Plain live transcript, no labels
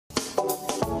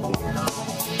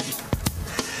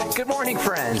Good morning,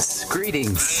 friends.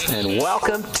 Greetings and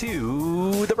welcome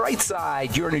to The Bright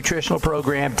Side, your nutritional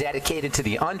program dedicated to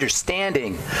the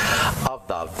understanding of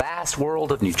the vast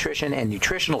world of nutrition and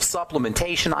nutritional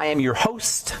supplementation. I am your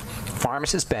host,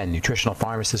 Pharmacist Ben, nutritional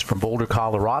pharmacist from Boulder,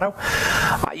 Colorado.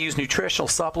 I use nutritional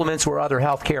supplements where other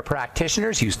healthcare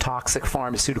practitioners use toxic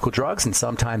pharmaceutical drugs and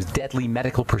sometimes deadly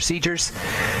medical procedures.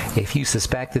 If you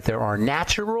suspect that there are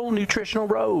natural nutritional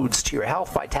roads to your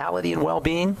health, vitality, and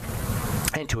well-being,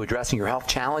 and to addressing your health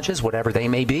challenges, whatever they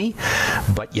may be,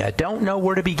 but you don't know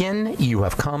where to begin, you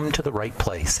have come to the right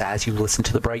place. As you listen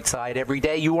to The Bright Side every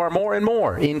day, you are more and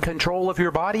more in control of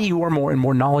your body, you are more and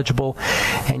more knowledgeable,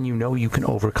 and you know you can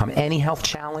overcome any health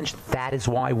challenge. That is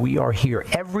why we are here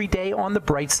every day on The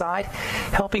Bright Side,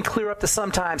 helping clear up the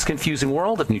sometimes confusing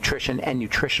world of nutrition and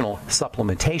nutritional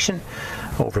supplementation.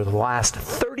 Over the last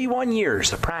 31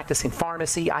 years of practicing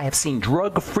pharmacy, I have seen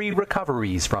drug-free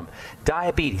recoveries from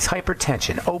diabetes, hypertension,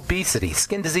 obesity,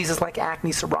 skin diseases like acne,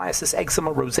 psoriasis,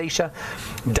 eczema, rosacea,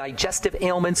 digestive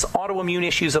ailments, autoimmune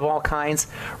issues of all kinds,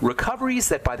 recoveries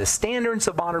that by the standards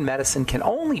of modern medicine can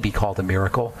only be called a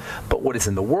miracle, but what is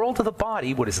in the world of the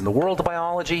body, what is in the world of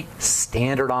biology,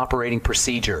 standard operating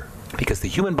procedure. Because the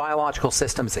human biological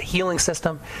system is a healing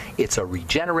system, it's a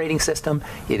regenerating system,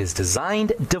 it is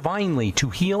designed divinely to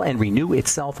heal and renew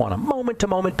itself on a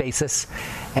moment-to-moment basis.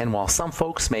 And while some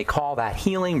folks may call that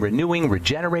healing, renewing,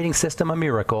 regenerating system a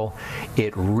miracle,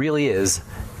 it really is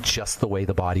just the way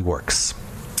the body works.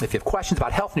 If you have questions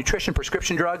about health, nutrition,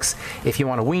 prescription drugs, if you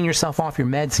want to wean yourself off your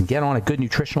meds and get on a good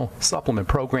nutritional supplement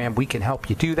program, we can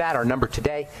help you do that. Our number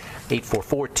today,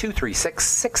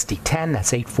 844-236-6010.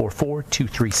 That's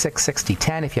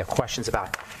 844-236-6010. If you have questions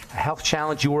about a health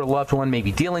challenge you or a loved one may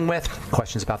be dealing with,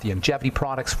 questions about the longevity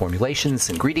products,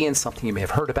 formulations, ingredients, something you may have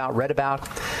heard about, read about,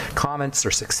 comments or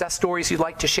success stories you'd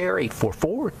like to share,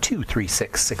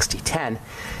 844-236-6010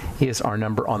 is our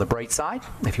number on The Bright Side.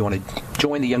 If you want to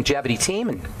join the longevity team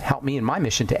and help me in my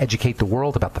mission to educate the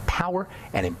world about the power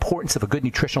and importance of a good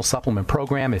nutritional supplement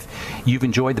program, if you've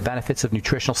enjoyed the benefits of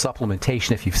nutritional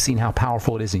supplementation, if you've seen how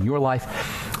powerful it is in your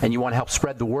life, and you want to help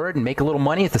spread the word and make a little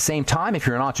money at the same time, if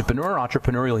you're an entrepreneur,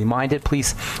 entrepreneurially minded,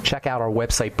 please check out our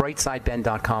website,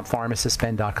 brightsideben.com,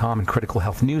 pharmacistben.com, and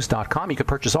criticalhealthnews.com. You can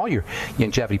purchase all your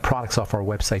longevity products off our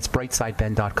websites,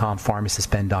 brightsideben.com,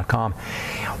 pharmacistben.com,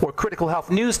 or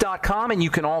criticalhealthnews.com, and you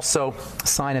can also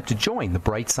sign up to join the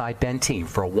Bright Side Ben team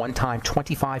for a one-time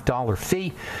 $25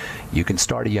 fee. You can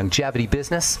start a longevity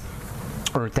business,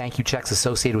 earn thank you checks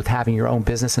associated with having your own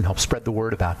business, and help spread the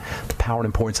word about the power and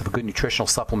importance of a good nutritional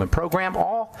supplement program,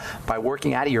 all by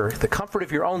working out of the comfort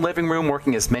of your own living room,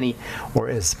 working as many or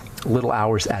as little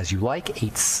hours as you like.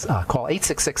 Call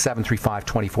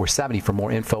 866-735-2470 for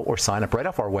more info, or sign up right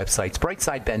off our websites,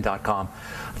 brightsideben.com,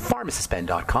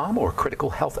 pharmacistben.com, or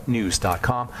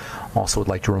criticalhealthnews.com. Also would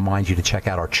like to remind you to check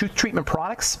out our Truth Treatment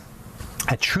products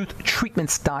at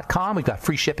truthtreatments.com. We've got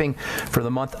free shipping for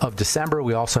the month of December.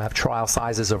 We also have trial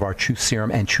sizes of our Truth Serum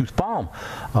and Truth Balm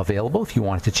available if you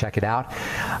wanted to check it out.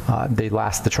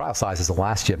 The trial sizes will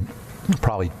last you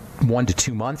probably 1 to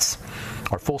 2 months.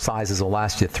 Our full sizes will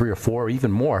last you 3 or 4 or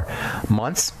even more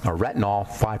months. Our retinol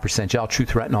 5% gel,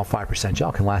 Truth Retinol 5%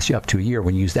 gel, can last you up to a year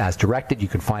when used as directed. You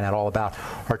can find out all about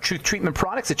our Truth Treatment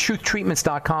products at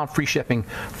truthtreatments.com. Free shipping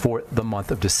for the month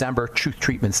of December.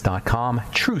 Truthtreatments.com.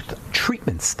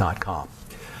 Truthtreatments.com.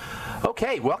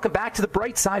 Okay, welcome back to The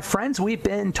Bright Side, friends. We've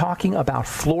been talking about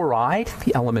fluoride,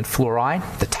 the element fluoride,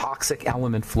 the toxic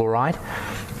element fluoride.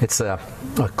 It's a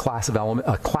class of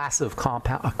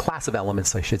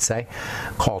elements, I should say,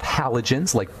 called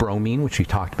halogens, like bromine, which we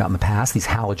talked about in the past. These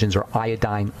halogens are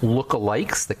iodine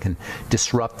lookalikes that can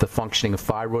disrupt the functioning of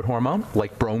thyroid hormone.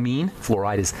 Like bromine,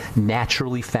 fluoride is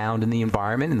naturally found in the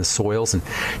environment, in the soils, in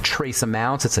trace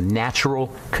amounts. It's a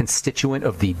natural constituent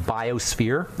of the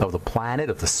biosphere, of the planet,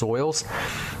 of the soils.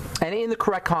 And in the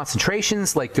correct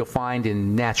concentrations, like you'll find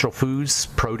in natural foods,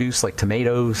 produce like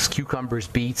tomatoes, cucumbers,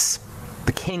 beets.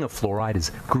 The king of fluoride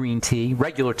is green tea.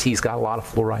 Regular tea's got a lot of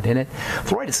fluoride in it.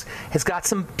 Fluoride has got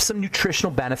some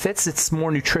nutritional benefits. It's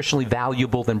more nutritionally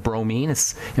valuable than bromine.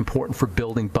 It's important for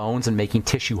building bones and making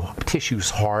tissues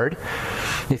hard.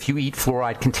 If you eat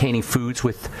fluoride-containing foods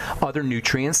with other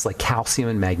nutrients like calcium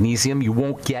and magnesium, you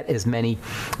won't get as many.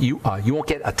 You won't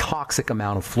get a toxic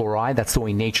amount of fluoride. That's the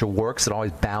way nature works. It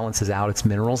always balances out its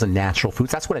minerals in natural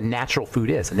foods. That's what a natural food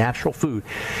is. A natural food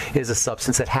is a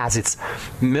substance that has its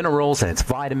minerals and its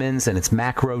vitamins and its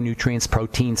macronutrients,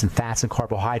 proteins and fats and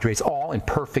carbohydrates, all in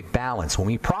perfect balance. When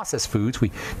we process foods,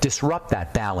 we disrupt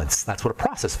that balance. That's what a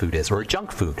processed food is, or a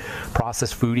junk food.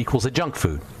 Processed food equals a junk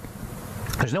food.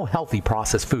 There's no healthy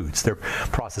processed foods. There are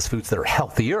processed foods that are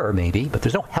healthier, maybe, but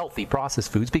there's no healthy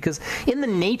processed foods because in the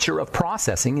nature of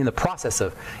processing, in the process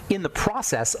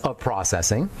of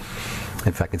processing,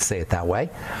 if I can say it that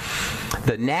way,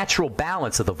 the natural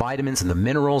balance of the vitamins and the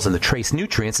minerals and the trace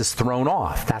nutrients is thrown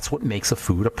off. That's what makes a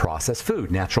food a processed food.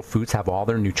 Natural foods have all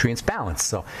their nutrients balanced.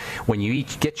 So when you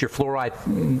get your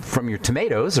fluoride from your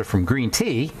tomatoes or from green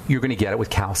tea, you're going to get it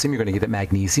with calcium, you're going to get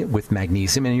it with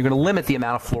magnesium, and you're going to limit the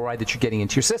amount of fluoride that you're getting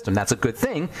into your system. That's a good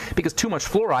thing because too much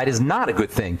fluoride is not a good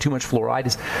thing. Too much fluoride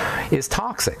is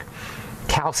toxic.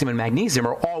 Calcium and magnesium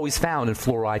are always found in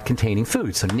fluoride-containing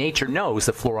foods. So nature knows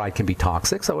that fluoride can be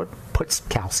toxic, so it puts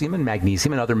calcium and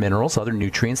magnesium and other minerals, other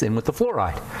nutrients in with the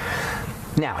fluoride.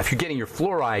 Now, if you're getting your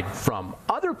fluoride from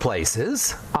other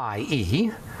places,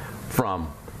 i.e.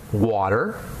 from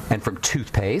water and from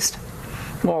toothpaste,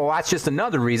 well, that's just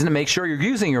another reason to make sure you're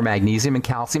using your magnesium and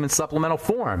calcium in supplemental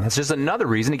form. That's just another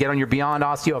reason to get on your Beyond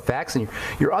OsteoFX and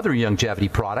your other longevity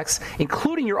products,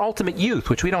 including your Ultimate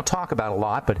Youth, which we don't talk about a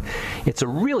lot, but it's a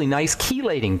really nice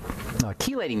chelating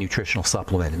nutritional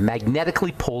supplement. It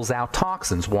magnetically pulls out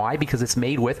toxins. Why? Because it's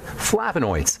made with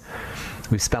flavonoids.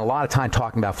 We've spent a lot of time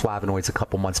talking about flavonoids a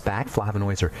couple months back.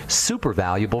 Flavonoids are super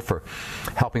valuable for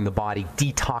helping the body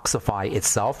detoxify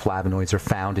itself. Flavonoids are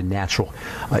found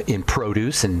in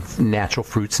produce and natural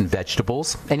fruits and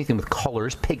vegetables. Anything with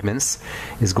colors, pigments,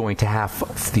 is going to have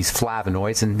these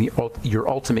flavonoids. And your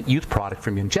Ultimate Youth product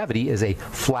from Longevity is a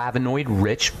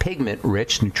flavonoid-rich,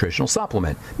 pigment-rich nutritional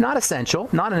supplement. Not essential,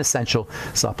 not an essential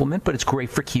supplement, but it's great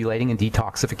for chelating and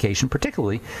detoxification,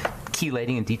 particularly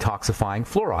chelating and detoxifying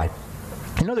fluoride.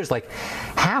 You know, there's like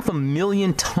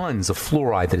 500,000 tons of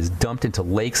fluoride that is dumped into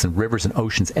lakes and rivers and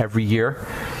oceans every year.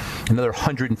 Another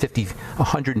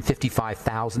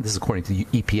 155,000, this is according to the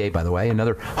EPA, by the way,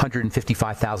 another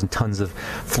 155,000 tons of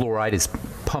fluoride is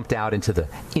pumped out into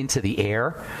the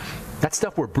air. That's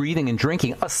stuff we're breathing and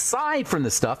drinking, aside from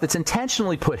the stuff that's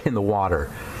intentionally put in the water,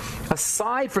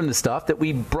 aside from the stuff that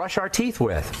we brush our teeth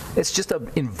with. It's just an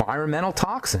environmental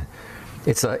toxin.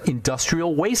 It's an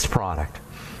industrial waste product.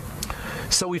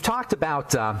 So we've talked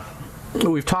about the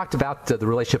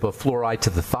relationship of fluoride to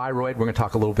the thyroid. We're going to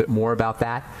talk a little bit more about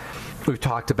that. We've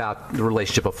talked about the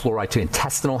relationship of fluoride to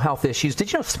intestinal health issues.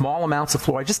 Did you know small amounts of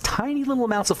fluoride, just tiny little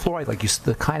amounts of fluoride, like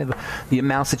the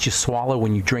amounts that you swallow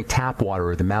when you drink tap water,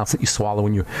 or the amounts that you swallow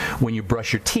when you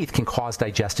brush your teeth, can cause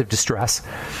digestive distress?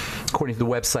 According to the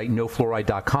website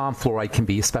nofluoride.com, fluoride can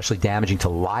be especially damaging to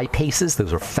lipases.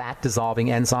 Those are fat-dissolving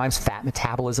enzymes, fat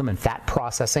metabolism and fat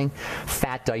processing.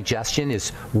 Fat digestion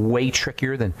is way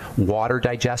trickier than water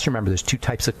digestion. Remember, there's two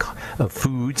types of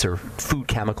foods or food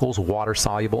chemicals,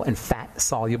 water-soluble and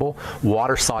fat-soluble.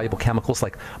 Water-soluble chemicals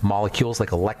like molecules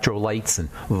like electrolytes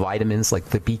and vitamins like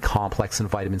the B complex and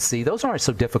vitamin C, those aren't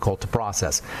so difficult to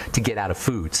process, to get out of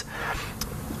foods.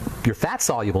 Your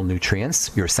fat-soluble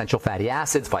nutrients, your essential fatty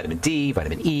acids, vitamin D,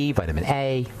 vitamin E, vitamin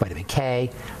A, vitamin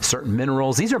K, certain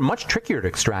minerals, these are much trickier to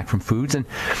extract from foods. And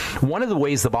one of the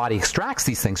ways the body extracts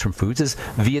these things from foods is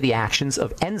via the actions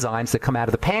of enzymes that come out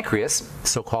of the pancreas,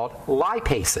 so-called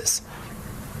lipases.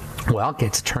 Well,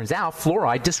 it turns out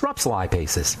fluoride disrupts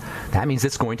lipases. That means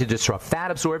it's going to disrupt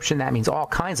fat absorption. That means all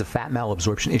kinds of fat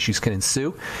malabsorption issues can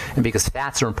ensue. And because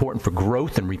fats are important for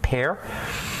growth and repair,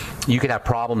 you could have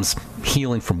problems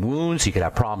healing from wounds. You could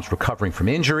have problems recovering from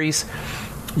injuries.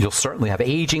 You'll certainly have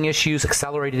aging issues,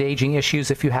 accelerated aging issues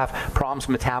if you have problems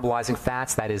metabolizing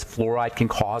fats. That is, fluoride can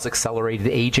cause accelerated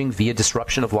aging via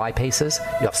disruption of lipases.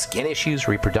 You have skin issues,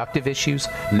 reproductive issues,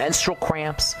 menstrual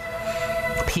cramps,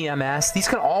 PMS. These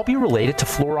can all be related to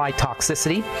fluoride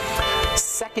toxicity,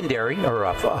 secondary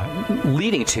or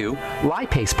leading to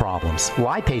lipase problems,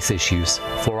 lipase issues,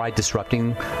 fluoride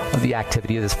disrupting the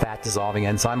activity of this fat-dissolving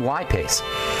enzyme lipase.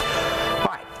 All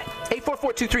right,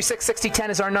 844-236-6010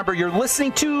 is our number. You're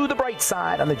listening to The Bright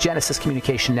Side on the Genesis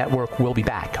Communication Network. We'll be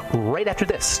back right after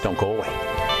this. Don't go away.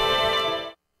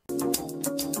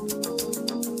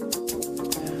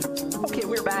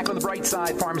 We're back on The Bright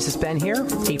Side. Pharmacist Ben here.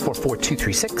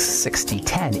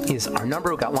 844-236-6010 is our number.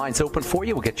 We've got lines open for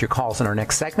you. We'll get your calls in our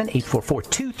next segment.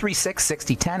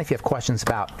 844-236-6010. If you have questions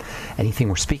about anything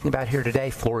we're speaking about here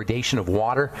today, fluoridation of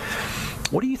water.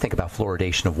 What do you think about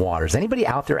fluoridation of water? Does anybody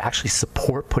out there actually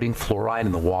support putting fluoride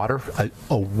in the water?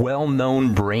 A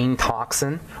well-known brain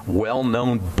toxin,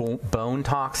 well-known bone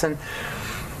toxin,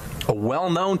 a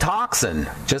well-known toxin,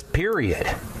 just period.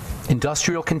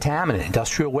 Industrial contaminant,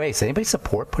 industrial waste. Anybody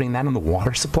support putting that in the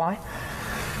water supply?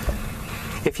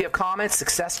 If you have comments,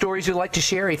 success stories you'd like to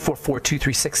share,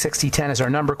 844-236-6010 is our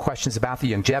number. Questions about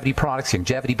the longevity products,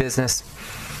 longevity business.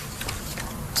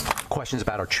 Questions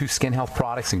about our True Skin Health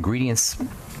products, ingredients,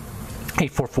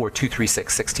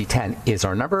 844-236-6010 is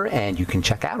our number, and you can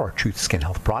check out our Truth Skin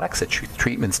Health products at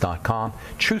truthtreatments.com.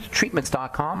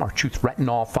 Truthtreatments.com, our Truth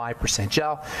Retinol 5%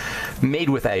 gel, made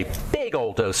with a big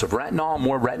old dose of retinol,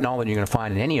 more retinol than you're going to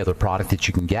find in any other product that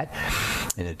you can get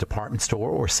in a department store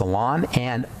or salon,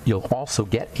 and you'll also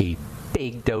get a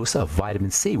big dose of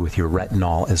vitamin C with your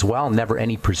retinol as well. Never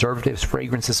any preservatives,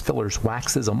 fragrances, fillers,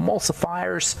 waxes,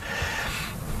 emulsifiers,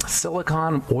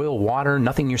 silicone, oil, water,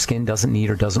 nothing your skin doesn't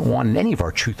need or doesn't want in any of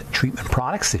our Truth treatment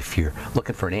products. If you're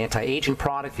looking for an anti-aging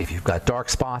product, if you've got dark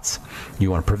spots,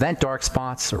 you want to prevent dark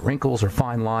spots or wrinkles or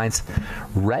fine lines,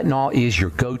 retinol is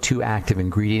your go-to active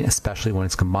ingredient, especially when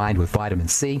it's combined with vitamin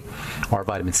C. Our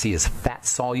vitamin C is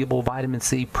fat-soluble vitamin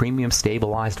C, premium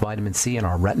stabilized vitamin C, and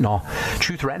our retinol,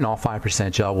 Truth Retinol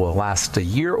 5% gel will last a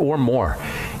year or more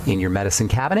in your medicine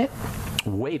cabinet.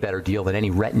 Way better deal than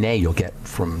any Retin-A you'll get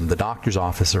from the doctor's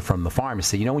office or from the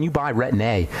pharmacy. You know, when you buy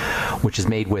Retin-A, which is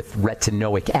made with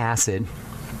retinoic acid,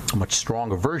 a much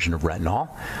stronger version of retinol,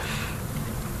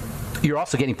 you're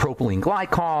also getting propylene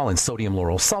glycol and sodium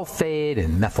lauryl sulfate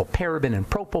and methylparaben and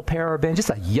propylparaben. Just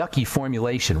a yucky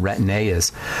formulation, Retin-A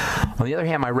is. On the other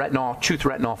hand, my Truth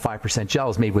Retinol 5%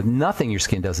 gel is made with nothing your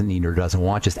skin doesn't need or doesn't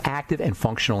want, just active and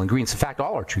functional ingredients. In fact,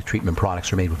 all our Truth treatment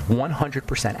products are made with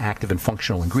 100% active and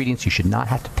functional ingredients. You should not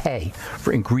have to pay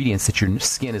for ingredients that your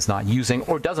skin is not using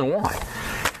or doesn't want.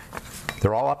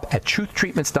 They're all up at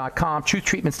truthtreatments.com.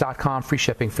 Truthtreatments.com, free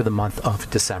shipping for the month of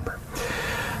December.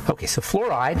 Okay, so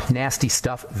fluoride, nasty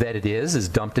stuff that it is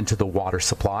dumped into the water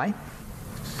supply.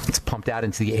 It's pumped out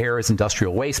into the air as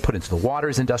industrial waste, put into the water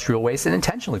as industrial waste, and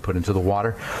intentionally put into the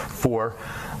water for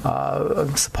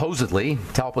supposedly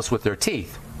to help us with their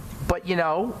teeth. But, you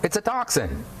know, it's a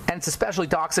toxin, and it's especially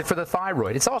toxic for the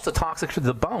thyroid. It's also toxic to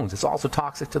the bones. It's also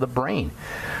toxic to the brain.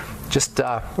 Just,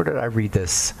 where did I read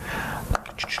this?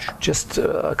 Just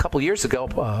a couple of years ago,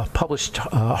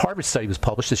 Harvard study was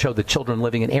published that showed that children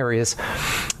living in areas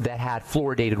that had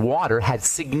fluoridated water had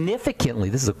significantly,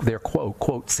 this is their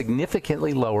quote,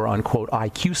 significantly lower, unquote,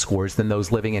 IQ scores than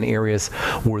those living in areas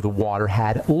where the water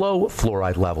had low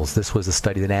fluoride levels. This was a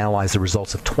study that analyzed the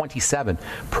results of 27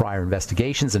 prior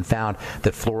investigations and found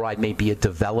that fluoride may be a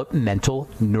developmental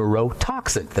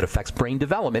neurotoxin that affects brain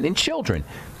development in children.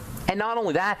 And not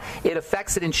only that, it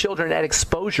affects it in children at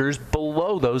exposures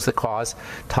below those that cause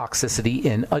toxicity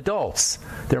in adults.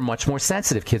 They're much more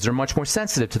sensitive. Kids are much more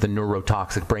sensitive to the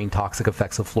neurotoxic, brain toxic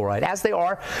effects of fluoride, as they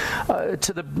are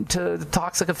to the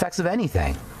toxic effects of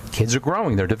anything. Kids are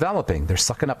growing. They're developing. They're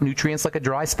sucking up nutrients like a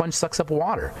dry sponge sucks up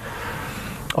water.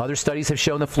 Other studies have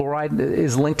shown that fluoride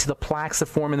is linked to the plaques that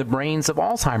form in the brains of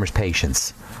Alzheimer's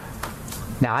patients.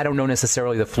 Now, I don't know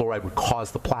necessarily that fluoride would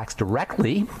cause the plaques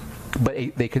directly, but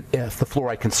the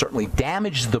fluoride can certainly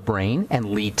damage the brain and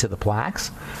lead to the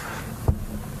plaques.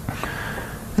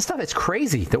 This stuff, it's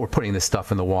crazy that we're putting this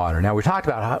stuff in the water. Now, we're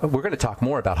going to talk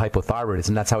more about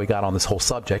hypothyroidism. That's how we got on this whole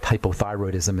subject,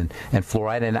 hypothyroidism and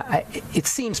fluoride. And it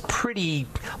seems pretty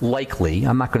likely,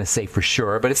 I'm not going to say for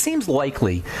sure, but it seems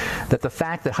likely that the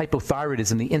fact that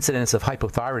hypothyroidism, the incidence of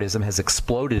hypothyroidism has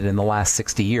exploded in the last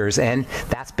 60 years, and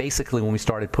that's basically when we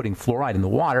started putting fluoride in the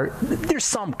water, there's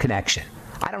some connection.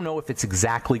 I don't know if it's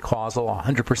exactly causal,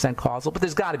 100% causal, but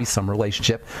there's got to be some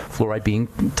relationship. Fluoride being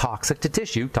toxic to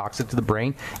tissue, toxic to the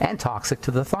brain, and toxic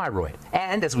to the thyroid.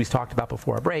 And, as we talked about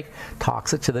before our break,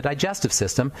 toxic to the digestive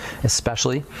system,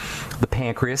 especially the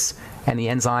pancreas and the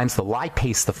enzymes, the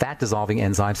lipase, the fat-dissolving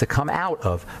enzymes that come out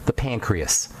of the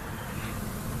pancreas.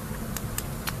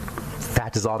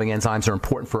 Fat-dissolving enzymes are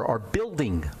important for our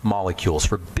building molecules,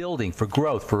 for building, for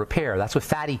growth, for repair. That's what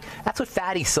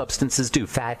fatty substances do.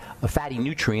 Fatty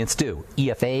nutrients do.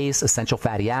 EFAs, essential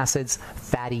fatty acids,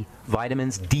 fatty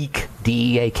vitamins, DEAK,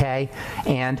 D-E-A-K,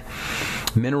 and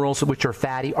minerals which are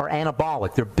fatty are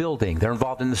anabolic. They're building. They're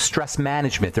involved in the stress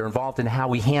management. They're involved in how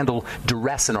we handle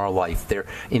duress in our life. They're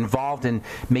involved in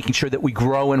making sure that we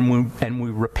grow and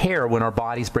we repair when our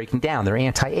body's breaking down. They're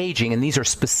anti-aging, and these are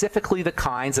specifically the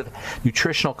kinds of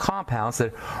nutritional compounds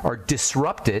that are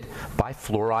disrupted by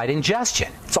fluoride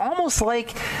ingestion. It's almost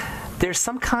like there's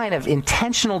some kind of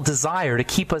intentional desire to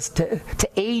keep us, to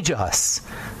age us.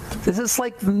 This is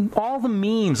like all the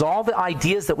memes, all the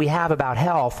ideas that we have about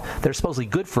health that are supposedly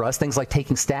good for us, things like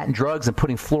taking statin drugs and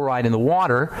putting fluoride in the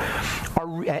water,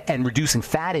 and reducing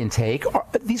fat intake.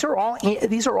 These are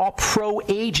all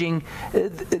pro-aging.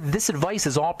 This advice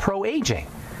is all pro-aging.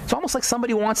 It's almost like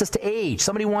somebody wants us to age.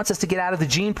 Somebody wants us to get out of the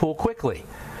gene pool quickly.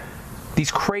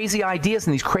 These crazy ideas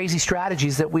and these crazy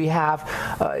strategies that we have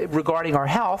regarding our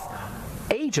health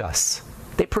age us.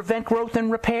 They prevent growth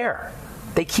and repair.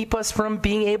 They keep us from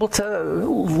being able to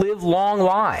live long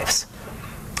lives.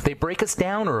 They break us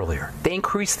down earlier. They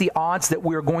increase the odds that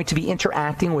we're going to be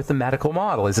interacting with the medical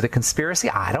model. Is it a conspiracy?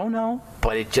 I don't know,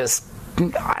 but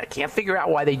I can't figure out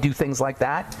why they do things like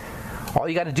that. All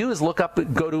you got to do is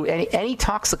go to any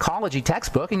toxicology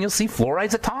textbook, and you'll see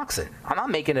fluoride's a toxin. I'm not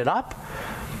making it up.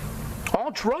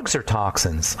 All drugs are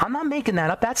toxins. I'm not making that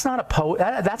up. That's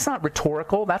not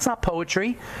rhetorical. That's not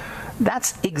poetry.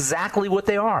 That's exactly what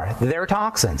they are. They're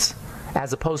toxins,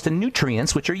 as opposed to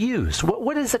nutrients, which are used.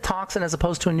 What is a toxin as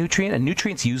opposed to a nutrient? A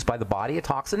nutrient's used by the body. A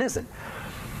toxin isn't.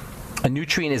 A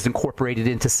nutrient is incorporated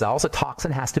into cells. A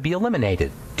toxin has to be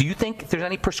eliminated. Do you think there's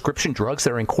any prescription drugs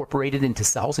that are incorporated into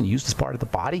cells and used as part of the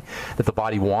body that the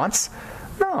body wants?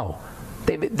 No.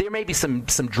 There may be some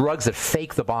drugs that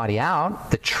fake the body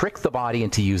out, that trick the body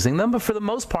into using them, but for the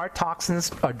most part,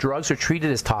 drugs are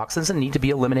treated as toxins and need to be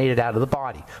eliminated out of the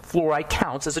body. Fluoride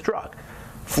counts as a drug.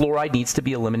 Fluoride needs to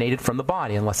be eliminated from the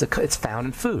body unless it's found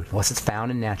in food, unless it's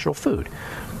found in natural food.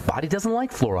 Body doesn't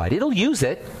like fluoride. It'll use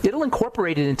it. It'll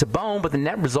incorporate it into bone, but the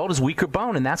net result is weaker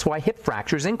bone, and that's why hip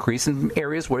fractures increase in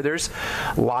areas where there's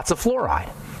lots of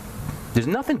fluoride. There's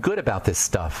nothing good about this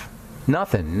stuff.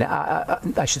 Nothing.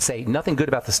 I should say nothing good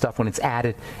about the stuff when it's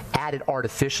added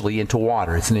artificially into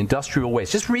water. It's an industrial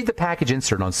waste. Just read the package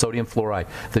insert on sodium fluoride,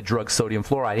 the drug sodium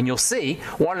fluoride, and you'll see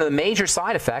one of the major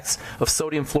side effects of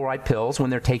sodium fluoride pills when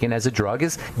they're taken as a drug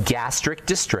is gastric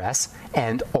distress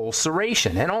and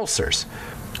ulceration and ulcers.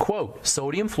 Quote,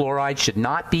 sodium fluoride should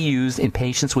not be used in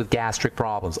patients with gastric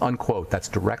problems, unquote. That's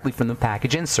directly from the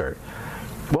package insert.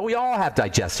 Well, we all have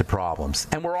digestive problems,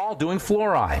 and we're all doing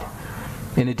fluoride.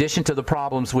 In addition to the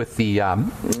problems with the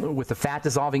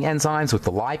fat-dissolving enzymes, with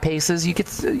the lipases,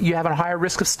 you have a higher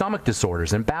risk of stomach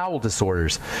disorders and bowel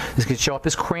disorders. This can show up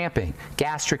as cramping,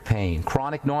 gastric pain,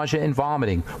 chronic nausea and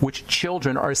vomiting, which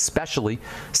children are especially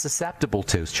susceptible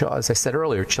to. As I said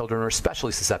earlier, children are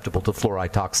especially susceptible to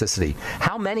fluoride toxicity.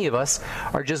 How many of us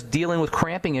are just dealing with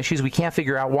cramping issues? We can't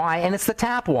figure out why, and it's the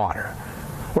tap water,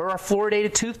 or our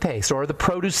fluoridated toothpaste, or the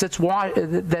produce that's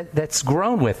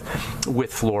grown with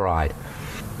fluoride.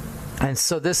 And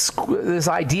so this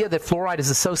idea that fluoride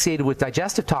is associated with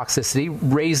digestive toxicity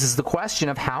raises the question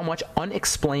of how much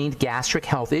unexplained gastric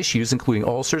health issues, including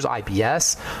ulcers,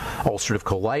 IBS, ulcerative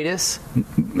colitis,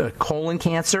 colon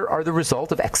cancer, are the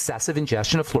result of excessive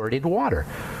ingestion of fluoridated water.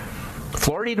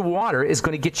 Fluoridated water is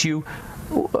going to get you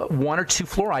 1 or 2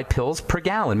 fluoride pills per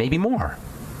gallon, maybe more.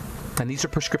 And these are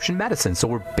prescription medicines. So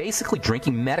we're basically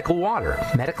drinking medical water,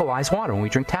 medicalized water when we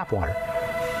drink tap water.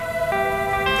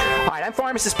 All right, I'm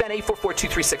Pharmacist Ben.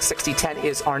 844-236-6010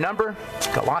 is our number.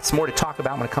 Got lots more to talk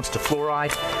about when it comes to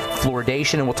fluoride,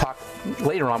 fluoridation, and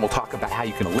later on we'll talk about how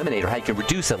you can eliminate or how you can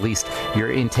reduce at least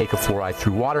your intake of fluoride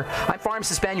through water. I'm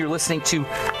Pharmacist Ben. You're listening to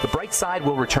The Bright Side.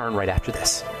 We'll return right after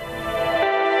this.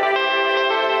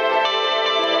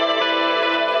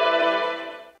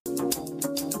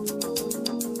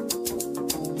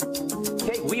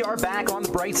 We are back on The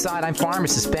Bright Side. I'm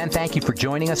Pharmacist Ben. Thank you for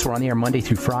joining us. We're on the air Monday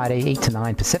through Friday, 8 to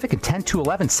 9 Pacific and 10 to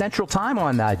 11 Central Time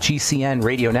on GCN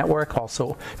Radio Network.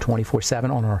 Also 24/7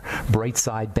 on our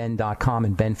brightsideben.com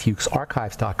and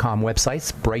benfuchsarchives.com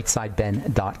websites,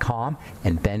 brightsideben.com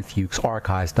and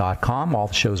benfuchsarchives.com. All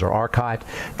the shows are archived.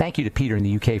 Thank you to Peter in the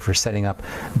UK for setting up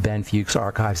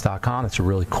benfuchsarchives.com. It's a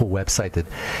really cool website that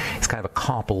it's kind of a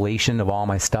compilation of all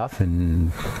my stuff.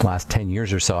 And the last 10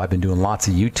 years or so, I've been doing lots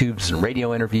of YouTubes and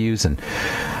radio interviews, and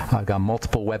I've got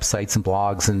multiple websites and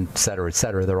blogs, and et cetera, et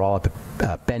cetera. They're all up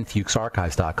at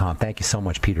benfuchsarchives.com. Thank you so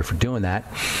much, Peter, for doing that.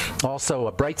 Also,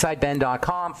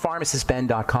 brightsideben.com,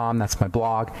 pharmacistben.com, that's my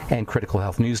blog, and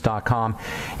criticalhealthnews.com.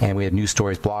 And we have news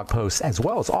stories, blog posts, as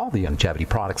well as all the longevity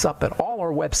products up at all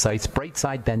our websites,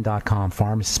 brightsideben.com,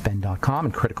 pharmacistben.com,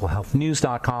 and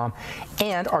criticalhealthnews.com.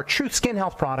 And our Truth Skin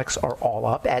Health products are all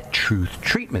up at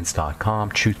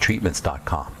truthtreatments.com,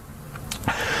 truthtreatments.com.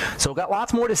 So, got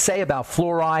lots more to say about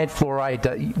fluoride.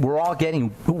 Fluoride, we're all getting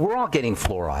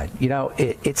fluoride. You know,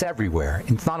 it's everywhere.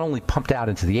 It's not only pumped out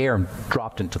into the air and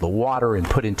dropped into the water and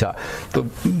put into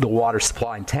the water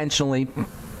supply intentionally.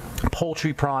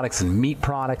 Poultry products and meat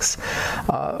products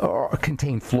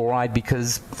contain fluoride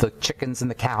because the chickens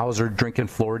and the cows are drinking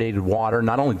fluoridated water.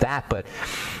 Not only that, but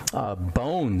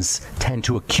bones tend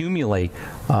to accumulate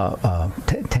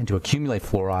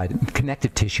fluoride.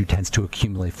 Connective tissue tends to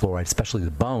accumulate fluoride, especially the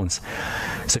bones.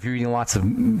 So if you're eating lots of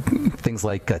things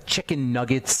like chicken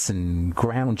nuggets and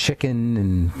ground chicken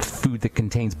and food that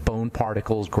contains bone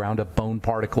particles, ground up bone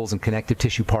particles and connective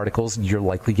tissue particles, you're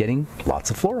likely getting lots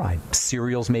of fluoride.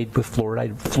 Cereals made with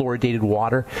fluoridated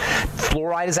water.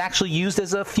 Fluoride is actually used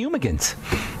as a fumigant.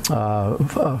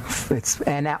 It's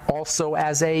also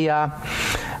as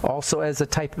a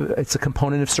type. It's a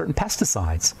component of certain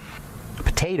pesticides.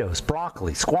 potatoes,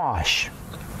 broccoli, squash,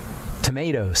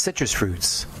 tomatoes, citrus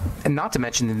fruits, and not to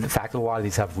mention the fact that a lot of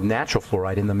these have natural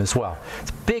fluoride in them as well.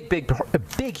 It's a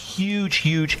big,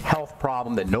 huge health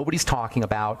problem that nobody's talking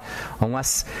about,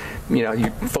 unless you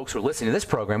folks who are listening to this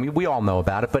program. We all know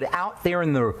about it, but out there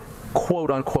in the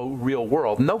quote-unquote real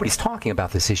world, nobody's talking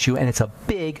about this issue, and it's a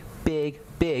big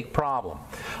problem.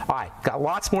 All right, got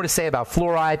lots more to say about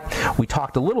fluoride. We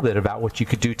talked a little bit about what you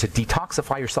could do to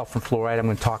detoxify yourself from fluoride. I'm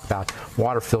going to talk about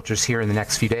water filters here in the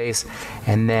next few days,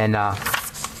 and then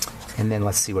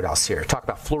let's see what else here. Talk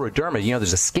about fluoroderma.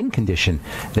 There's a skin condition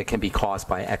that can be caused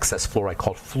by excess fluoride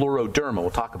called fluoroderma.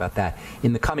 We'll talk about that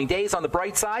in the coming days. On the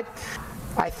bright side,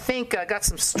 I think I got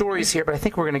some stories here, but I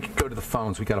think we're going to go to the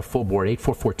phones. We got a full board.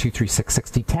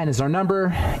 844-236-6010 is our number,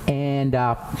 and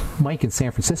Mike in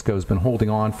San Francisco has been holding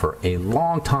on for a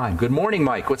long time. Good morning,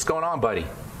 Mike. What's going on, buddy?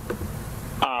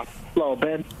 Hello,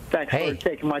 Ben. Thanks for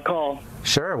taking my call.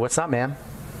 Sure. What's up, man?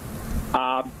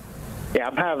 I'm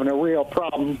having a real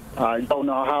problem. I don't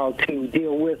know how to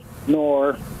deal with,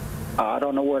 nor I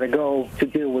don't know where to go to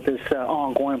deal with this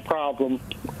ongoing problem.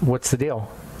 What's the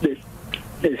deal? This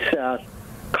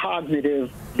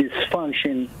cognitive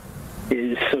dysfunction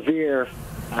is severe.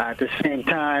 At the same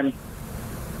time,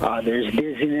 there's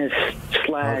dizziness /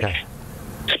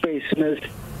 spaciness.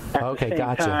 At the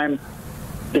same time,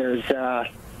 there's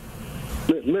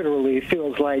literally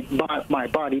feels like my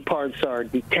body parts are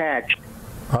detached.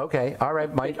 Okay, all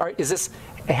right, Mike. All right,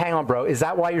 hang on, bro. Is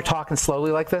that why you're talking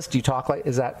slowly like this? Do you talk like?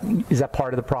 Is that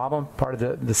part of the problem? Part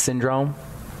of the syndrome?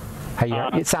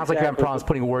 It sounds like you're having problems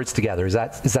putting words together. Is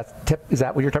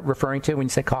that what you're referring to when you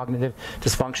say cognitive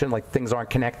dysfunction? Like things aren't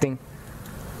connecting?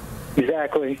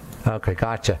 Exactly. Okay,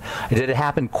 gotcha. Did it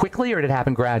happen quickly or did it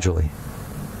happen gradually?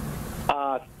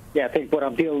 I think what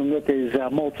I'm dealing with is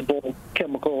multiple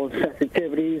chemical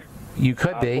sensitivities. You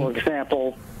could be. For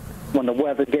example, when the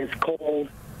weather gets cold,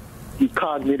 the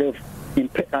cognitive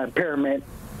impairment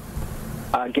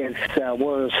gets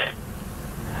worse.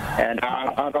 And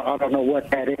I don't know what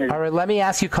that is. All right, let me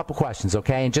ask you a couple questions,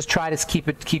 okay? And just try to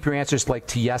keep your answers like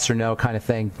to yes or no kind of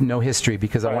thing, no history,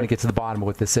 because I want to get to the bottom of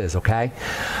what this is, okay?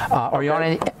 Are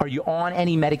you on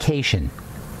any medication?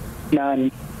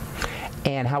 None.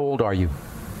 And how old are you?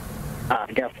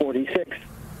 I got 46.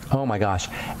 Oh my gosh!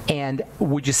 And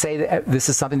would you say that this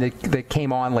is something that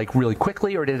came on like really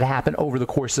quickly, or did it happen over the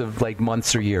course of like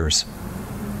months or years?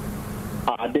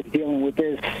 I've been dealing with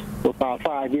this for about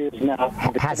 5 years now.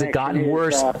 Has it gotten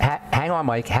worse? Hang on,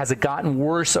 Mike. Has it gotten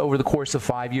worse over the course of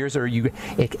 5 years, or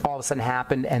it all of a sudden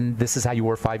happened and this is how you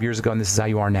were 5 years ago and this is how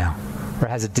you are now? Or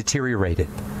has it deteriorated?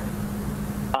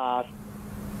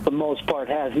 For the most part,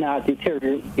 has not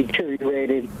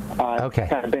deteriorated. Okay.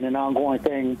 It's kind of been an ongoing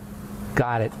thing.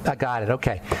 Got it. I got it.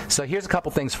 Okay. So here's a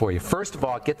couple things for you. First of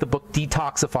all, get the book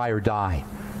Detoxify or Die.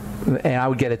 And I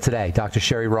would get it today, Dr.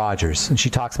 Sherry Rogers. And she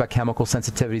talks about chemical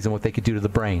sensitivities and what they could do to the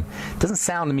brain. It doesn't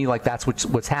sound to me like that's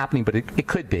what's happening, but it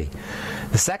could be.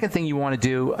 The second thing you want to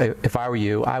do, if I were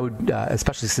you, I would,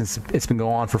 especially since it's been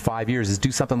going on for 5 years, is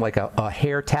do something like a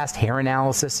hair test, hair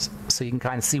analysis, so you can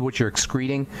kind of see what you're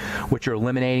excreting, what you're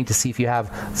eliminating, to see if you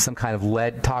have some kind of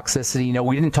lead toxicity.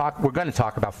 We're going to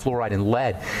talk about fluoride and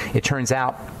lead. It turns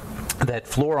out that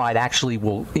fluoride actually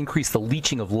will increase the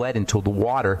leaching of lead into the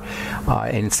water.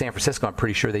 And in San Francisco, I'm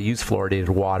pretty sure they use fluoridated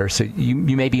water. So you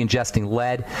may be ingesting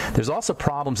lead. There's also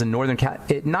problems in Northern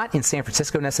County, not in San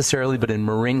Francisco necessarily, but in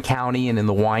Marin County and in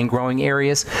the wine growing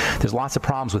areas. There's lots of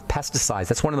problems with pesticides.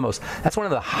 That's one of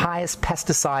the highest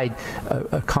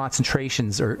pesticide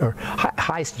concentrations or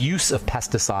highest use of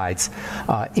pesticides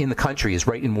in the country is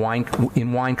right in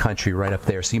wine country right up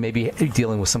there. So you may be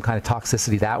dealing with some kind of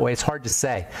toxicity that way. It's hard to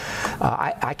say.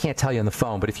 I can't tell you on the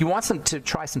phone, but if you want to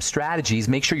try some strategies,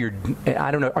 make sure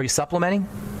I don't know, are you supplementing?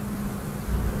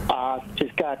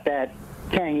 Just got that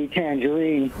tangy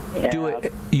tangerine. Do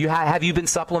it. Have you been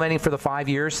supplementing for the 5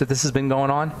 years that this has been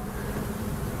going on?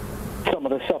 Some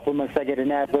of the supplements I get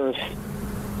an adverse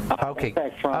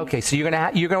effect from. Okay, so you're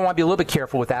gonna want to be a little bit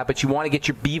careful with that, but you want to get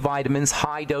your B vitamins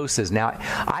high doses. Now,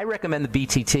 I recommend the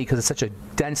BTT because it's such a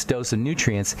dense dose of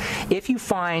nutrients. If you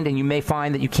find, and you may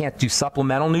find that you can't do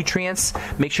supplemental nutrients,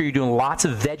 make sure you're doing lots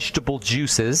of vegetable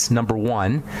juices. Number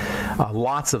one,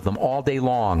 lots of them all day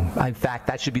long. In fact,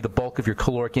 that should be the bulk of your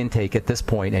caloric intake at this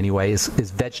point, anyway. Is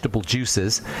vegetable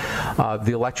juices.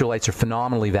 The electrolytes are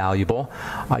phenomenally valuable.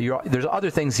 There's other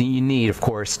things that you need, of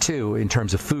course, too, in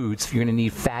terms of foods. You're going to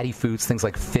need fatty fatty foods, things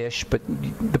like fish. But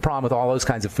the problem with all those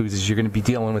kinds of foods is you're going to be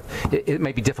dealing with, it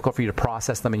may be difficult for you to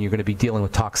process them, and you're going to be dealing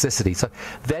with toxicity. So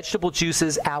vegetable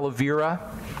juices, aloe vera,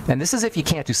 and this is if you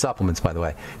can't do supplements, by the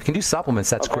way. If you can do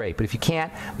supplements, that's great. But if you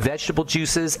can't, vegetable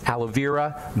juices, aloe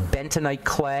vera, bentonite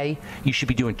clay. You should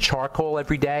be doing charcoal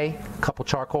every day, a couple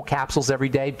charcoal capsules every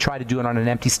day. Try to do it on an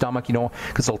empty stomach,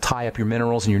 because it'll tie up your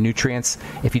minerals and your nutrients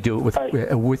if you do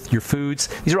it with your foods.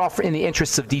 These are all in the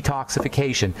interests of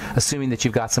detoxification, assuming that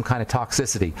you've got some kind of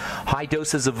toxicity. High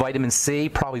doses of vitamin C,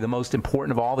 probably the most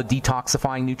important of all the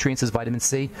detoxifying nutrients is vitamin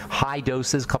C. High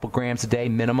doses, a couple grams a day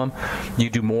minimum. You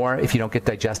do more if you don't get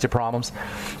digestive problems.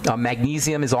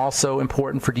 Magnesium is also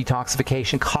important for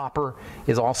detoxification. Copper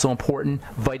is also important.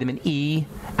 Vitamin E,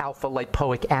 alpha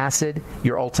lipoic acid,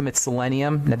 your ultimate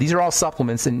selenium. Now, these are all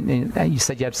supplements, and you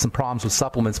said you had some problems with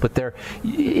supplements, but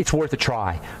it's worth a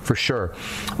try for sure.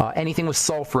 Anything with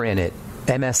sulfur in it,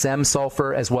 MSM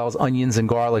sulfur, as well as onions and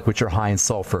garlic, which are high in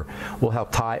sulfur, will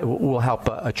help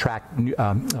attract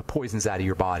poisons out of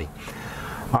your body.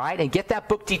 All right, and get that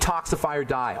book, Detoxify or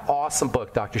Die. Awesome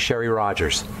book, Dr. Sherry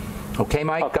Rogers. Okay,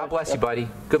 Mike. Okay. God bless you, buddy.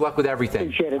 Good luck with everything.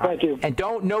 Appreciate it. Thank you. And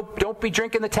don't be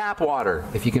drinking the tap water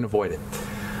if you can avoid it.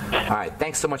 All right.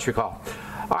 Thanks so much for your call.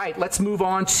 All right, let's move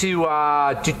on to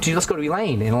let's go to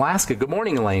Elaine in Alaska. Good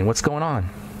morning, Elaine. What's going on?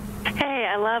 Hey,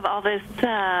 I love all this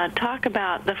talk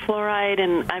about the fluoride,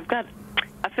 and I've got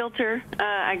a filter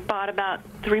I bought about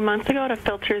 3 months ago to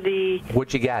filter the...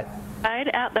 What'd you get?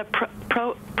 At the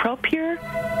ProPure.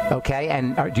 Okay,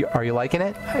 and are you liking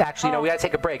it? Actually, we got to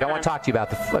take a break. I want to talk to you about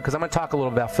because I'm going to talk a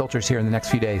little about filters here in the next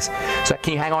few days. So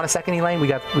can you hang on a second, Elaine? We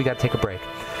got to take a break.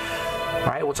 All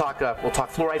right, we'll talk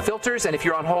fluoride filters, and if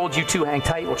you're on hold, you too hang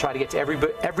tight. We'll try to get to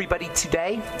everybody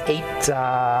today.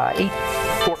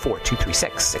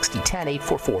 844-236-6010.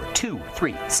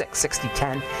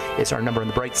 844-236-6010 is our number on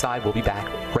the bright side. We'll be back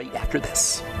right after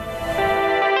this.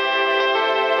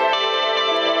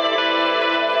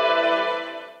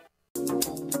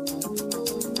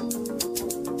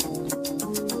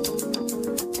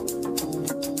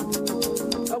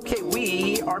 Okay,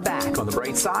 we are back on the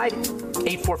bright side.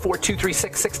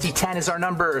 844-236-6010 is our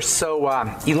number. So,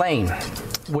 Elaine,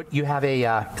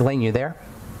 Elaine, you there?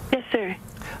 Yes, sir.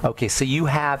 Okay, so you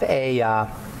have you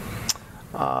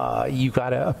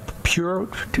got a Pure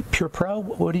Pro?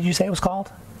 What did you say it was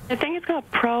called? I think it's called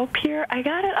ProPure. I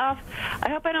got it off,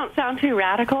 I hope I don't sound too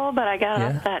radical, but I got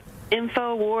it off that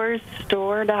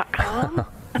InfoWarsStore.com.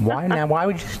 Why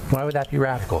would that be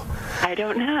radical? I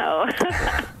don't know.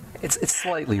 It's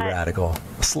slightly radical.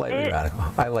 Radical.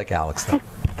 I like Alex, though.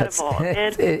 I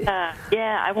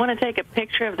want to take a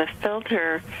picture of the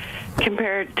filter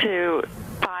compared to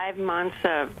 5 months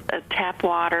of tap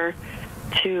water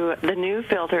to the new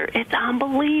filter. It's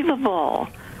unbelievable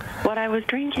what I was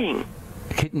drinking.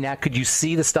 Now, could you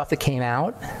see the stuff that came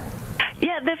out?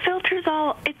 Yeah, the filter's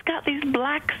it's got these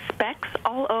black specks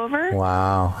all over.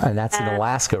 Wow. And that's in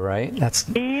Alaska, right?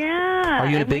 Yeah. Are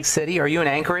you in a big city? Are you in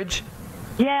Anchorage?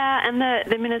 Yeah, and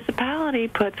the municipality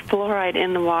puts fluoride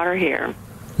in the water here.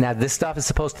 Now, this stuff is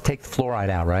supposed to take the fluoride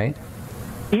out, right?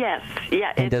 Yes.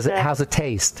 Yeah. And how's it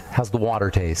taste? How's the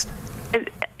water taste? It's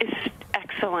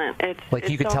excellent.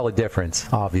 You could tell a difference,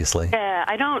 obviously. Yeah,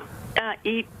 I don't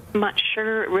eat much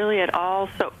sugar really at all,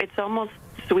 so it's almost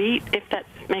sweet, if that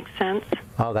makes sense.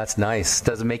 Oh, that's nice.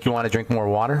 Does it make you want to drink more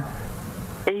water?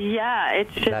 Yeah,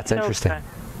 it's just That's interesting. Good.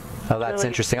 Oh, that's really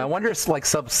interesting. I wonder if,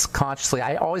 subconsciously,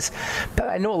 I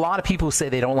know a lot of people who say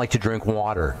they don't like to drink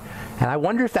water. And I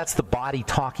wonder if that's the body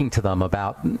talking to them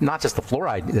about not just the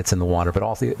fluoride that's in the water, but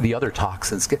also the other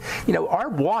toxins. Our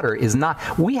water is not,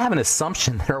 we have an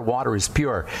assumption that our water is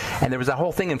pure. And there was that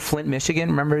whole thing in Flint, Michigan.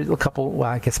 Remember about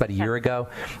a year ago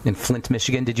in Flint,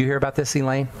 Michigan. Did you hear about this,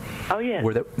 Elaine? Oh, yeah.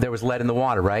 Where there was lead in the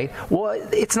water, right? Well,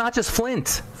 it's not just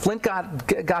Flint. Flint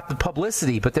got the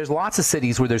publicity, but there's lots of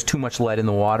cities where there's too much lead in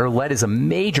the water. Lead is a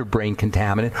major brain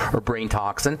contaminant or brain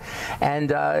toxin. And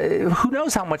who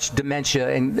knows how much dementia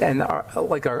and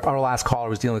our last caller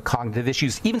was dealing with cognitive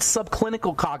issues, even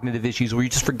subclinical cognitive issues where you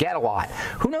just forget a lot.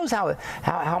 Who knows how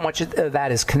much of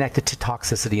that is connected to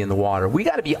toxicity in the water? We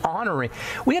got to be honoring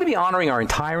our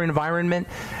entire environment,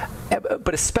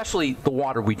 but especially the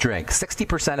water we drink.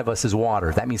 60% of us is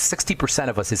water. That means 60%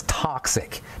 of us is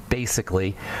toxic,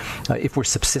 basically, if we're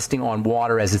subsisting on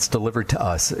water as it's delivered to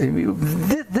us.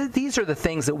 These are the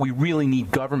things that we really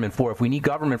need government for. If we need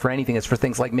government for anything, it's for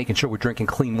things like making sure we're drinking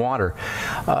clean water.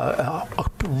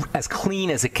 As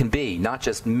clean as it can be, not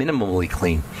just minimally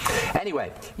clean.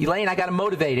 Anyway, Elaine, I got to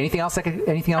motivate. Anything else you want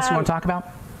to talk about?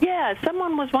 Yeah,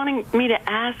 someone was wanting me to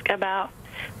ask about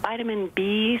vitamin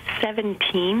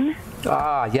B17.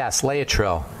 Ah, yes,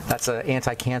 Laetrile. That's an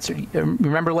anti-cancer.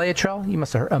 Remember Laetrile? You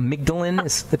must have heard. Amygdalin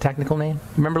is the technical name.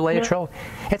 Remember Laetrile?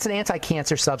 Yeah. It's an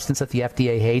anti-cancer substance that the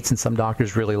FDA hates and some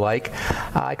doctors really like.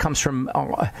 It comes from,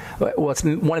 it's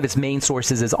one of its main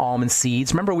sources is almond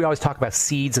seeds. Remember, we always talk about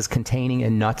seeds as containing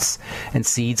in nuts and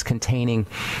seeds containing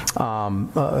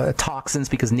toxins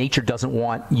because nature doesn't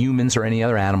want humans or any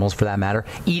other animals, for that matter,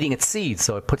 eating its seeds.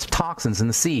 So it puts toxins in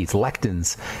the seeds,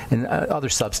 lectins and other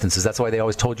substances. That's why they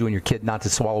always told you when you're a kid not to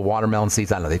swallow watermelon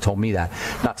seeds. I don't know, they told me that,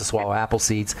 not to swallow apple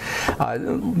seeds.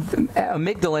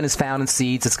 Amygdalin is found in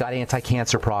seeds. It's got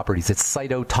anti-cancer properties. It's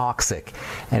cytotoxic,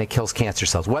 and it kills cancer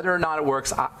cells. Whether or not it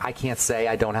works, I can't say.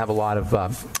 I don't have a lot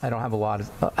to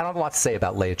say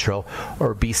about Laetrile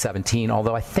or B17.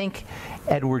 Although I think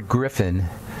Edward Griffin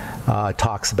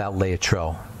talks about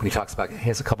Laetrile when he talks about. He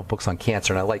has a couple books on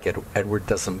cancer, and I like it. Edward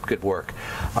does some good work.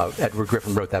 Edward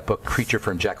Griffin wrote that book, Creature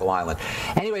from Jekyll Island.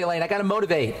 Anyway, Elaine, I got to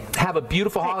motivate. Have a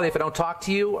beautiful holiday if I don't talk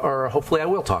to you, or hopefully I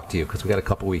will talk to you because we got a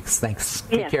couple weeks. Thanks.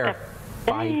 Take care.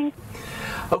 Bye.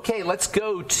 Okay, let's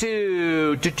go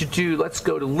to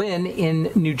Lynn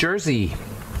in New Jersey.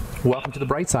 Welcome to the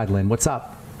bright side, Lynn. What's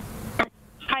up?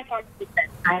 Hi, Fox.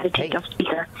 I had to take off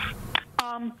speaker.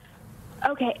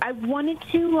 Okay, I wanted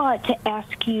to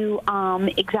ask you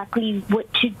exactly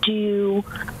what to do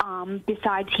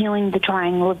besides healing the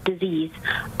triangle of disease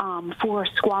for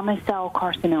squamous cell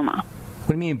carcinoma. What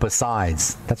do you mean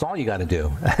besides? That's all you got to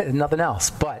do. Nothing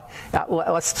else. But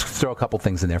let's throw a couple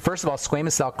things in there. First of all,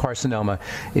 squamous cell carcinoma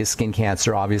is skin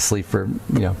cancer, obviously, for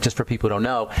just for people who don't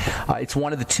know. It's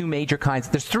one of the two major kinds.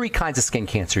 There's three kinds of skin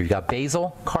cancer. You've got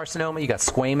basal carcinoma, you got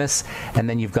squamous, and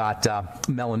then you've got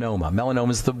melanoma. Melanoma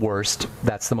is the worst.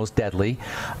 That's the most deadly.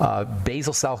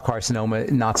 Basal cell carcinoma,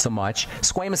 not so much.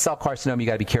 Squamous cell carcinoma, you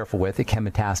got to be careful with. It can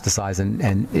metastasize,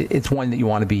 and it's one that you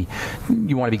want to be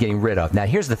getting rid of. Now,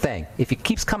 here's the thing. If it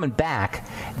keeps coming back,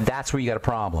 that's where you got a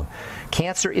problem.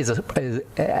 Cancer is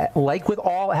like with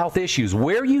all health issues,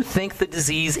 where you think the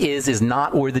disease is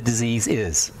not where the disease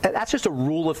is. That's just a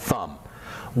rule of thumb.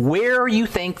 Where you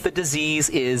think the disease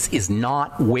is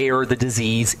not where the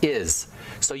disease is.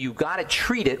 So you've got to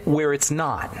treat it where it's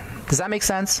not. Does that make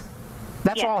sense?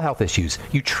 That's all health issues.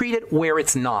 You treat it where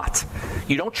it's not.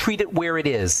 You don't treat it where it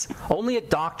is. Only a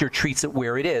doctor treats it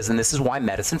where it is, and this is why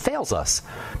medicine fails us,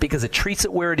 because it treats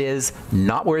it where it is,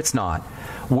 not where it's not.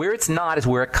 Where it's not is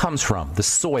where it comes from, the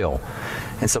soil.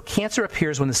 And so cancer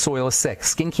appears when the soil is sick,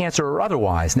 skin cancer or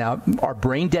otherwise. Now, our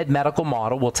brain-dead medical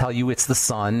model will tell you it's the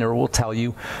sun, or will tell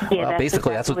you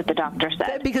basically that's what the doctor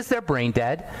said. Because they're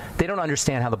brain-dead. They don't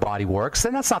understand how the body works,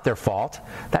 and that's not their fault.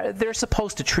 They're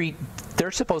supposed to treat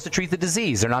the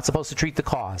disease. They're not supposed to treat the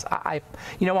cause.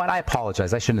 You know what? I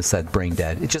apologize. I shouldn't have said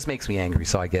brain-dead. It just makes me angry,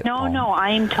 so I get No,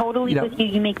 I'm totally with you.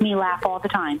 You make me laugh all the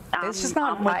time. It's just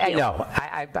not. I know.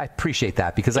 I appreciate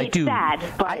that because I do. It's sad,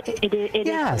 but it is what it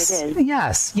is.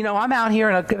 Yes. I'm out here,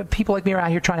 and people like me are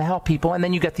out here trying to help people, and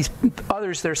then you get these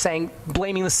others that are saying,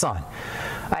 blaming the sun.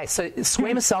 All right, so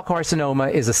squamous cell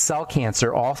carcinoma is a cell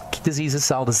cancer. All disease is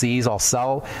cell disease.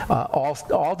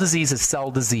 All disease is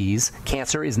cell disease.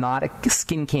 Cancer is not a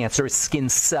skin cancer. It's skin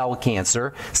cell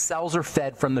cancer. Cells are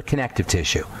fed from the connective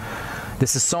tissue.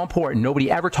 This is so important.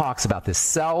 Nobody ever talks about this.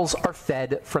 Cells are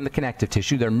fed from the connective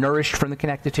tissue. They're nourished from the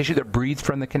connective tissue. They're breathed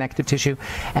from the connective tissue.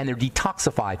 And they're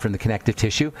detoxified from the connective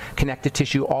tissue. Connective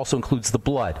tissue also includes the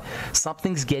blood.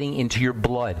 Something's getting into your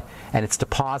blood, and it's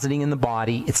depositing in the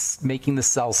body. It's making the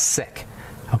cells sick.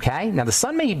 Okay. Now the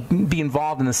sun may be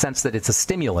involved in the sense that it's a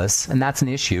stimulus, and that's an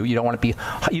issue. You don't want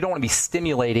to be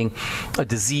stimulating a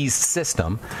diseased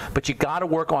system, but you got to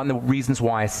work on the reasons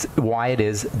why it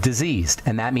is diseased,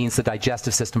 and that means the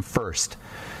digestive system first.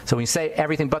 So when you say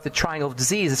everything but the triangle of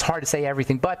disease, it's hard to say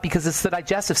everything but because it's the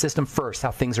digestive system first,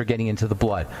 how things are getting into the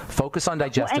blood. Focus on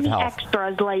digestive health. Any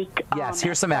extras like yes,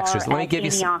 here's some extras. Let me give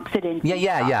you some antioxidants.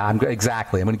 Yeah.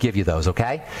 Exactly. I'm going to give you those.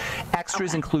 Okay.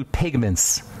 Extras include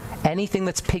pigments. Anything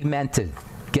that's pigmented.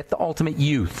 Get the ultimate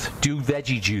youth. Do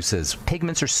veggie juices.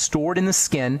 Pigments are stored in the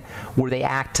skin where they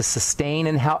act to sustain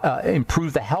and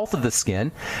improve the health of the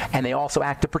skin, and they also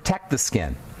act to protect the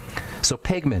skin. So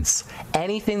pigments.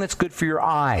 Anything that's good for your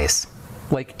eyes,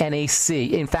 like NAC.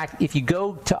 In fact, if you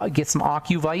go to get some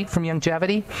Ocuvite from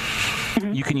Youngevity,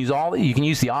 you can use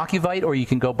the Ocuvite, or you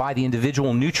can go buy the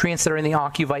individual nutrients that are in the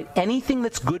Ocuvite. Anything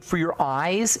that's good for your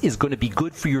eyes is going to be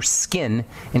good for your skin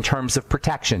in terms of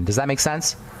protection. Does that make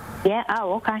sense? Yeah.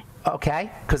 Oh, okay. Okay,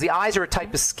 because the eyes are a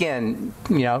type of skin.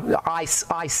 The eye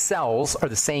cells are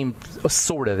the same,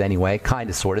 sort of anyway,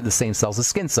 the same cells as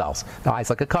skin cells. The eye's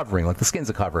like a covering, like the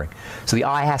skin's a covering. So the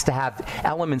eye has to have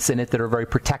elements in it that are very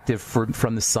protective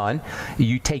from the sun.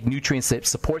 You take nutrients that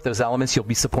support those elements, you'll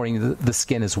be supporting the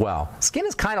skin as well. Skin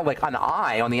is kind of like an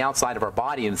eye on the outside of our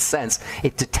body in a sense.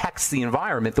 It detects the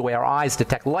environment the way our eyes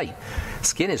detect light.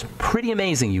 Skin is pretty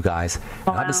amazing, you guys.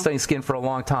 Wow. I've been studying skin for a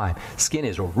long time. Skin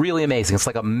is really amazing. It's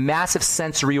like a massive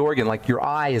sensory organ, like your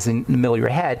eye is in the middle of your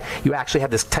head. You actually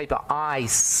have this type of eye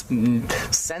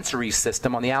sensory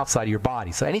system on the outside of your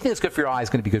body. So anything that's good for your eye is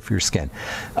going to be good for your skin.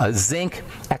 Zinc,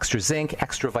 extra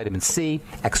vitamin C,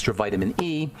 extra vitamin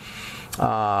E,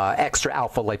 extra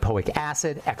alpha lipoic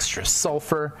acid, extra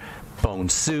sulfur, bone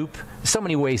soup. So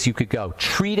many ways you could go.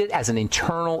 Treat it as an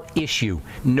internal issue.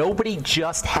 Nobody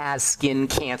just has skin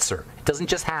cancer. It doesn't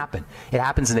just happen. It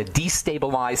happens in a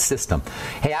destabilized system.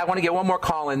 Hey, I want to get one more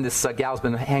call in. This gal's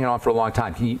been hanging on for a long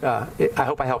time. Can you, I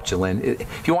hope I helped you, Lynn.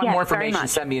 If you want more information,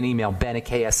 send me an email,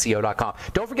 ben@ksco.com.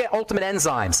 Don't forget Ultimate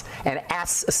Enzymes and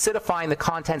acidifying the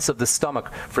contents of the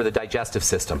stomach for the digestive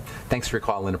system. Thanks for your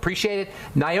call, Lynn. Appreciate it.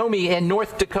 Naomi in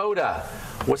North Dakota.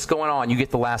 What's going on? You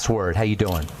get the last word. How you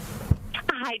doing?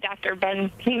 Hi, Dr.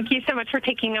 Ben. Thank you so much for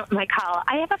taking up my call.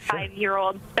 I have a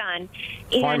 5-year-old son.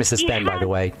 Pharmacist Ben, by the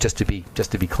way, just to be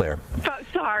clear. Oh,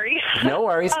 sorry. No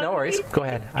worries, no worries. Go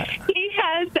ahead. He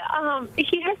has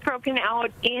broken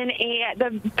out in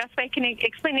the best way I can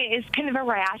explain it is kind of a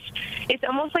rash. It's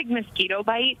almost like mosquito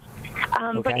bite.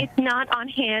 Okay. But it's not on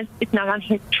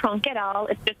his trunk at all.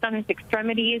 It's just on his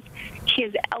extremities.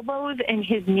 His elbows and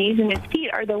his knees and his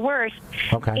feet are the worst.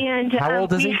 Okay. And how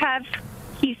old is he?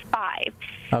 He's 5.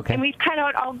 Okay. And we've cut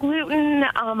out all gluten,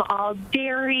 all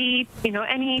dairy,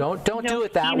 any. Don't do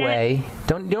it that way.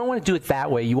 You don't want to do it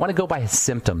that way. You want to go by his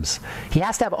symptoms. He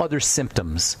has to have other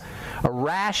symptoms. A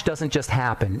rash doesn't just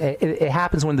happen. It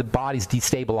happens when the body's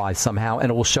destabilized somehow,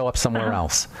 and it will show up somewhere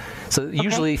else. So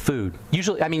usually food.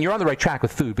 Usually, I mean, you're on the right track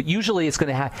with food, but usually it's going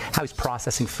to have how he's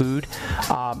processing food.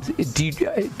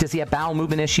 Does he have bowel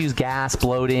movement issues, gas,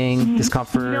 bloating,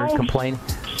 discomfort, complaint?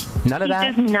 None of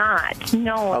that? He does not.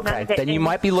 No. Okay. Then you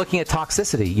might be looking at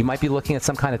toxicity. You might be looking at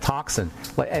some kind of toxin.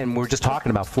 And we're just talking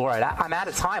about fluoride. I'm out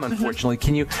of time, unfortunately.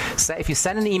 Can you if you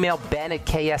send an email,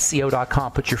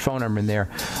 ben@ksco.com, put your phone number in there,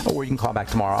 or you can call back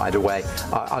tomorrow. Either way,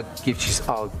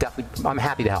 I'm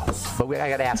happy to help. But I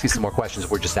got to ask you some more questions.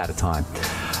 We're just out of time.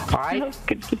 All right.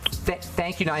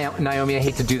 Thank you, Naomi. I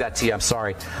hate to do that to you. I'm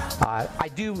sorry. I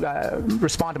do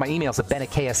respond to my emails at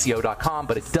ben@ksco.com,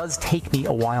 but it does take me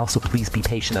a while, so please be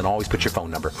patient and always put your phone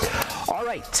number. All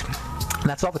right. And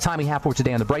that's all the time we have for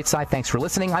today on The Bright Side. Thanks for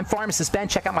listening. I'm Pharmacist Ben.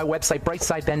 Check out my website,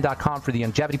 brightsideben.com, for the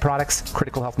longevity products,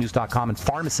 criticalhealthnews.com, and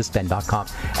pharmacistben.com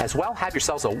as well. Have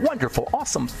yourselves a wonderful,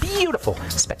 awesome, beautiful,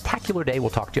 spectacular day. We'll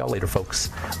talk to y'all later, folks.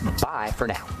 Bye for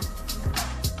now.